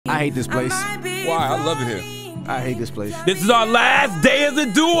hate this place. Why? I love it here. I hate this place. This is our last day as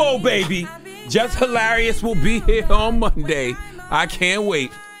a duo, baby. Just Hilarious will be here on Monday. I can't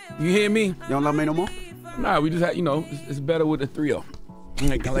wait. You hear me? You don't love me no more? Nah, we just had, you know, it's better with a trio.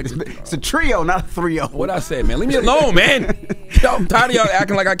 It's a trio, not a trio. What I said, man. Leave me alone, man. I'm tired of y'all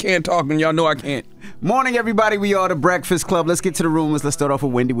acting like I can't talk and y'all know I can't. Morning, everybody. We are the Breakfast Club. Let's get to the rumors. Let's start off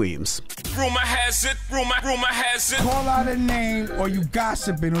with Wendy Williams. Rumor has it, rumor has it. Call out a name, or you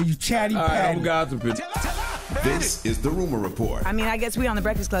gossiping, or you chatty patty. I'm gossiping. This is the Rumor Report. I mean, I guess we on the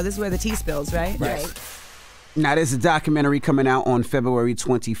Breakfast Club. This is where the tea spills, right? Right. Now, there's a documentary coming out on February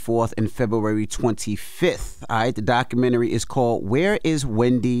 24th and February 25th. All right, the documentary is called Where is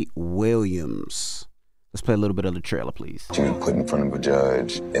Wendy Williams? Let's play a little bit of the trailer, please. She was put in front of a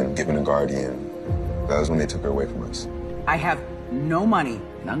judge and given a guardian. That was when they took her away from us. I have no money,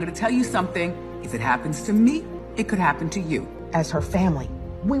 and I'm going to tell you something. If it happens to me, it could happen to you. As her family,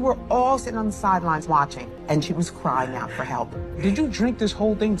 we were all sitting on the sidelines watching, and she was crying out for help. Did you drink this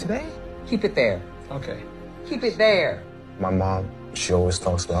whole thing today? Keep it there. Okay. Keep it there. My mom, she always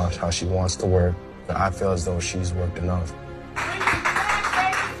talks about how she wants to work, but I feel as though she's worked enough.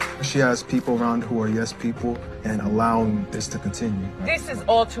 She has people around who are yes people and allowing this to continue. This is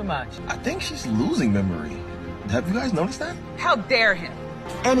all too much. I think she's losing memory. Have you guys noticed that? How dare him?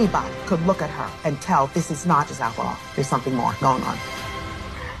 Anybody could look at her and tell this is not just alcohol. There's something more going on.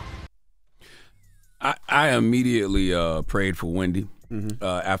 I immediately prayed for Wendy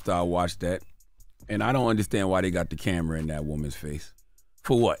after I watched that. And I don't understand why they got the camera in that woman's face.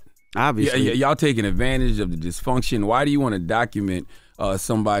 For what? Obviously. Y'all taking advantage of the dysfunction. Why do you want to document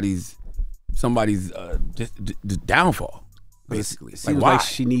somebody's downfall, basically? It seems like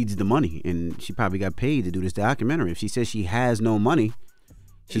she needs the money, and she probably got paid to do this documentary. If she says she has no money,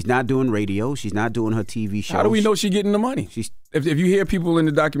 she's not doing radio, she's not doing her TV show. How do we know she's getting the money? If you hear people in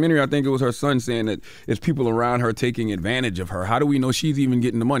the documentary, I think it was her son saying that it's people around her taking advantage of her. How do we know she's even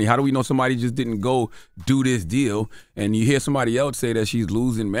getting the money? How do we know somebody just didn't go do this deal? And you hear somebody else say that she's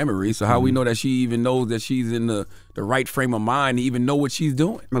losing memory. So how do we know that she even knows that she's in the right frame of mind to even know what she's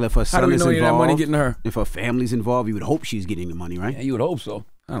doing? Well, if her son how do we is know involved, that money getting to her? If her family's involved, you would hope she's getting the money, right? Yeah, you would hope so.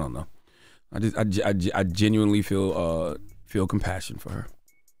 I don't know. I genuinely feel compassion for her.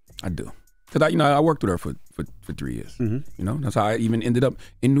 I do. Because I worked with her for 3 years. You know, that's how I even ended up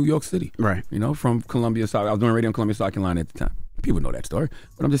in New York City. Right. You know, from Columbia, South. I was doing radio in Columbia, South Carolina at the time. People know that story.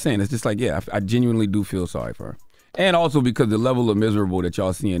 But I'm just saying, it's just like, yeah, I genuinely do feel sorry for her. And also because the level of miserable that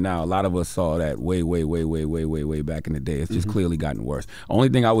y'all seeing now, a lot of us saw that way back in the day. It's just clearly gotten worse. Only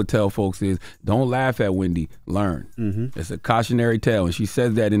thing I would tell folks is don't laugh at Wendy, learn. It's a cautionary tale. And she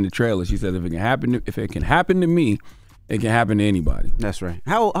says that in the trailer. She says if it can happen to me, it can happen to anybody. That's right.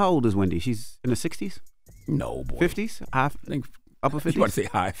 How old is Wendy? She's in the 60s? No, boy. 50s? I think upper 50s? You about to say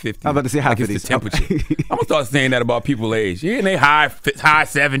high 50s. I'm about to say high 50s. It's the temperature. I'm going to start saying that about people's age. Yeah, in they high 70s. High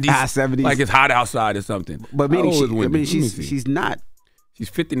 70s. Like it's hot outside or something. But meaning she's not. She's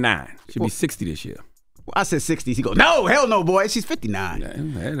 59. She'll be 60 this year. Well, I said 60s. He goes, no, hell no, boy. She's 59. Yeah, I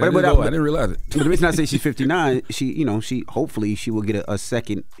didn't realize it. But the reason I say she's 59, she hopefully she will get a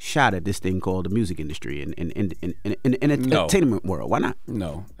second shot at this thing called the music industry and entertainment world. Why not?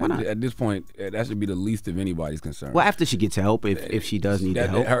 No. Why not? At this point, that should be the least of anybody's concern. Well, after she gets help, if she does need the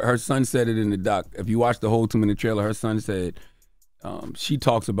help. Her son said it in the doc. If you watch the whole 2-minute trailer, her son said she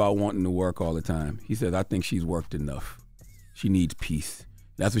talks about wanting to work all the time. He says, I think she's worked enough. She needs peace.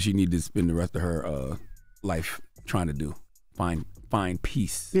 That's what she needs to spend the rest of her life trying to do. Find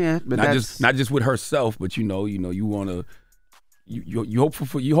peace. Yeah, but not just with herself, but you want to you hope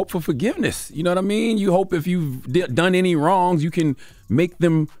for forgiveness. You know what I mean? You hope if you've done any wrongs, you can make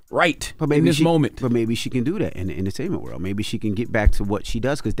them right in this moment. But maybe she can do that in the entertainment world. Maybe she can get back to what she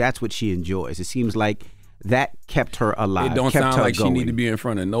does because that's what she enjoys. It seems like that kept her alive. It don't kept sound her like going. she need to be in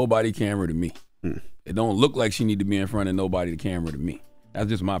front of nobody camera to me. It don't look like she need to be in front of nobody camera to me. That's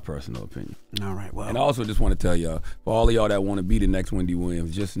just my personal opinion. All right, well. And I also just want to tell y'all, for all of y'all that want to be the next Wendy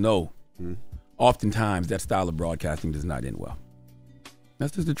Williams, just know, oftentimes that style of broadcasting does not end well.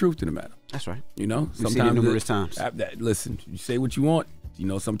 That's just the truth to the matter. That's right. You know, We've seen it numerous times. Listen, you say what you want. You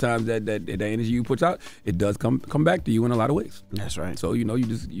know, sometimes that energy you put out, it does come back to you in a lot of ways. That's right. So you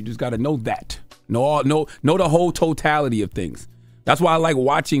just got to know that. Know the whole totality of things. That's why I like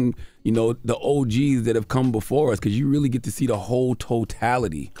watching, the OGs that have come before us, because you really get to see the whole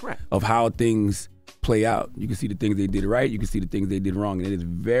totality of how things play out. You can see the things they did right. You can see the things they did wrong. And it is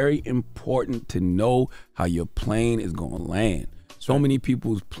very important to know how your plane is going to land. So many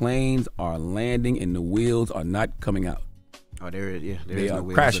people's planes are landing and the wheels are not coming out. Oh, there is they no are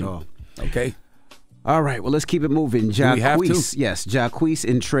wheels crashing. at all. Okay? All right, well, let's keep it moving. Jacquees, yes, Jacquees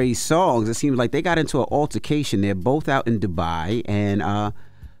and Trey Songz. It seems like they got into an altercation. They're both out in Dubai, and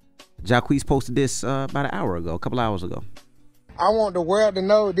Jacquees posted this about an hour ago, a couple hours ago. I want the world to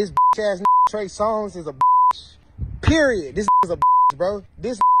know this ass Trey Songz is a period. This is a bro.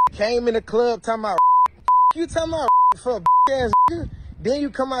 This came in the club talking about you talking about for a ass then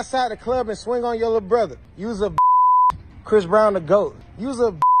you come outside the club and swing on your little brother. You's a Chris Brown the GOAT. You's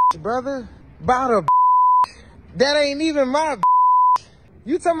a brother. About a that ain't even my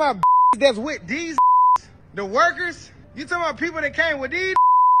You talking about that's with these the workers? You talking about people that came with these?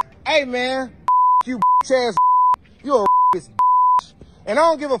 Hey man, you ass, you a and I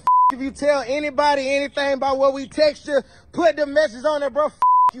don't give a if you tell anybody anything about what we text you. Put the message on there, bro.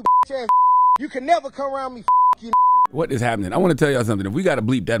 You ass. You can never come around me. You. What is happening? I want to tell y'all something. If we got to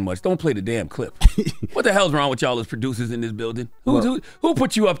bleep that much, don't play the damn clip. What the hell's wrong with y'all as producers in this building? Who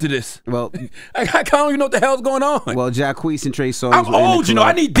put you up to this? Well, I don't even know what the hell's going on. Well, Jacquees and Trey Songz. I'm old, you know.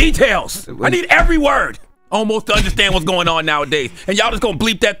 I need details. I need every word almost to understand what's going on nowadays. And y'all just gonna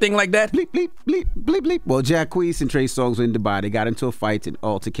bleep that thing like that? Bleep, bleep, bleep, bleep, bleep. Well, Jacquees and Trey Songz were in Dubai. They got into a fight and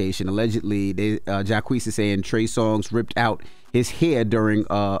altercation. Allegedly, Jacquees is saying Trey Songz ripped out his hair during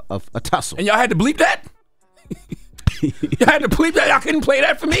a tussle. And y'all had to bleep that? Y'all had to bleep that? Y'all couldn't play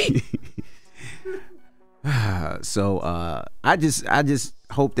that for me? So I just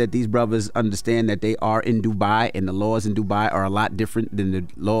hope that these brothers understand that they are in Dubai and the laws in Dubai are a lot different than the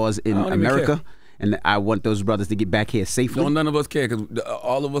laws in America. And I want those brothers to get back here safely. No, none of us care because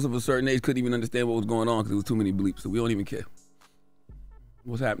all of us of a certain age couldn't even understand what was going on because there was too many bleeps. So we don't even care.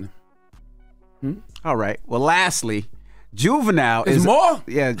 What's happening? All right. Well, lastly, Juvenile is more?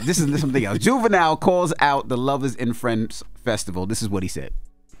 Yeah, this is something else. Juvenile calls out the Lovers and Friends Festival. This is what he said.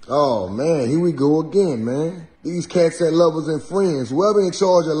 Oh, man, here we go again, man. These cats at Lovers and Friends. Whoever in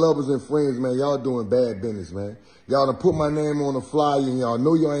charge of Lovers and Friends, man, y'all doing bad business, man. Y'all done put my name on the flyer and y'all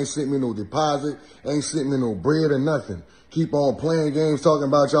know y'all ain't sent me no deposit, ain't sent me no bread or nothing. Keep on playing games talking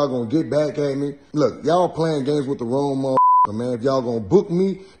about y'all gonna get back at me. Look, y'all playing games with the wrong motherfucker, man. If y'all gonna book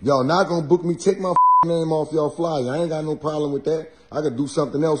me, y'all not gonna book me, take my name off y'all flyer. I ain't got no problem with that. I could do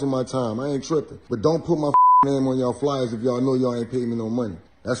something else with my time. I ain't tripping. But don't put my name on y'all flyers if y'all know y'all ain't paid me no money.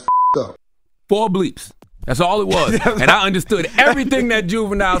 That's up. 4 bleeps. That's all it was. And I understood everything that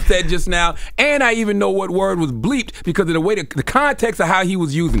Juvenile said just now, and I even know what word was bleeped because of the way, the context of how he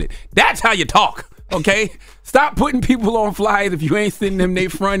was using it. That's how you talk, okay? Stop putting people on flyers if you ain't sending them they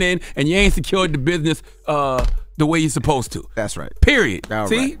front end and you ain't secured the business the way you're supposed to. That's right. Period. All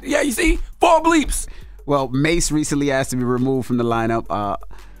see? Right. Yeah, you see? 4 bleeps. Well, Mace recently asked to be removed from the lineup.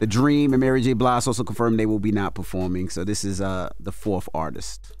 The Dream and Mary J. Blige also confirmed they will be not performing. So this is the 4th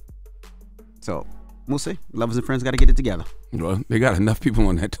artist. So we'll see. Lovers and Friends got to get it together. Well, they got enough people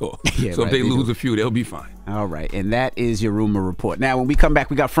on that tour. Yeah, so right, if they lose a few, they'll be fine. All right. And that is your rumor report. Now, when we come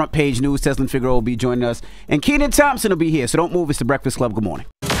back, we got front page news. Teslin Figueroa will be joining us. And Keenan Thompson will be here. So don't move. It's The Breakfast Club. Good morning.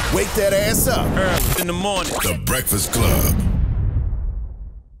 Wake that ass up. In the morning. The Breakfast Club.